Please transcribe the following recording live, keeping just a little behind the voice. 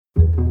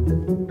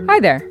Hi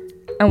there,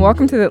 and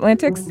welcome to The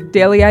Atlantic's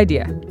Daily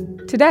Idea.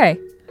 Today,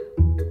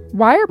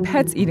 why are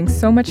pets eating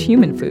so much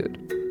human food?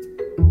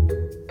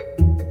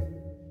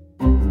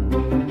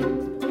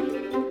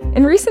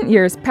 In recent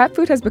years, pet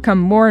food has become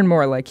more and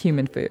more like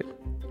human food.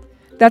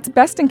 That's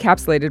best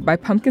encapsulated by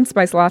pumpkin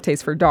spice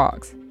lattes for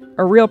dogs,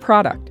 a real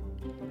product.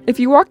 If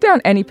you walk down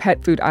any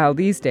pet food aisle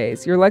these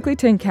days, you're likely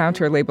to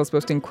encounter labels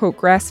boasting, quote,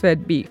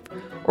 grass-fed beef,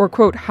 or,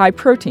 quote, high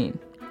protein,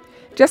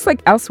 just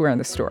like elsewhere in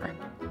the store.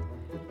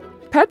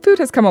 Pet food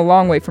has come a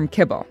long way from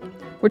kibble,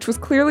 which was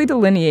clearly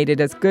delineated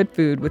as good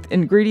food with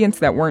ingredients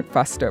that weren't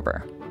fussed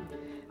over.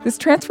 This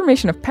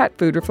transformation of pet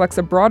food reflects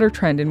a broader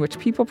trend in which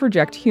people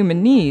project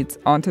human needs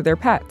onto their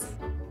pets.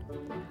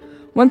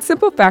 One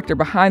simple factor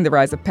behind the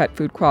rise of pet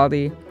food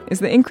quality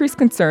is the increased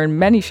concern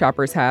many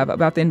shoppers have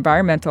about the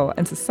environmental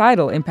and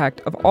societal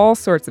impact of all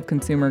sorts of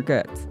consumer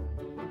goods.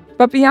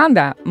 But beyond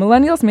that,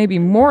 millennials may be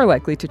more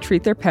likely to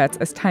treat their pets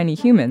as tiny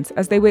humans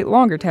as they wait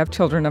longer to have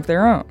children of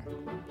their own.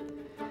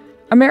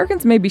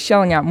 Americans may be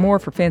shelling out more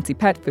for fancy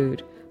pet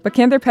food, but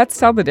can their pets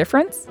tell the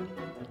difference?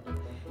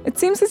 It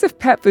seems as if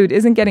pet food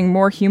isn't getting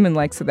more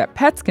human-like so that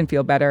pets can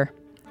feel better.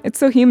 It's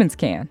so humans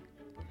can.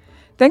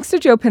 Thanks to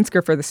Joe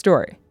Pinsker for the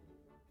story.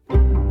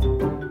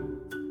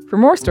 For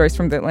more stories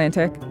from The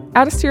Atlantic,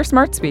 add us to your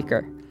smart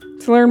speaker.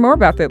 To learn more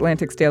about The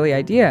Atlantic's Daily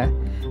Idea,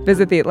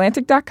 visit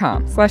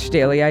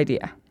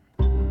theatlantic.com/dailyidea.